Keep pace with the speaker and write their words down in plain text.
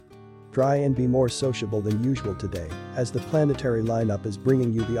Try and be more sociable than usual today, as the planetary lineup is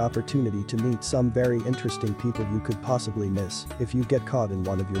bringing you the opportunity to meet some very interesting people you could possibly miss if you get caught in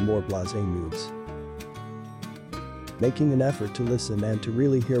one of your more blasé moods. Making an effort to listen and to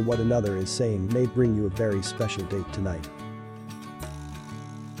really hear what another is saying may bring you a very special date tonight.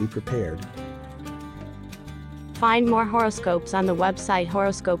 Be prepared. Find more horoscopes on the website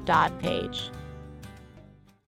horoscope.page.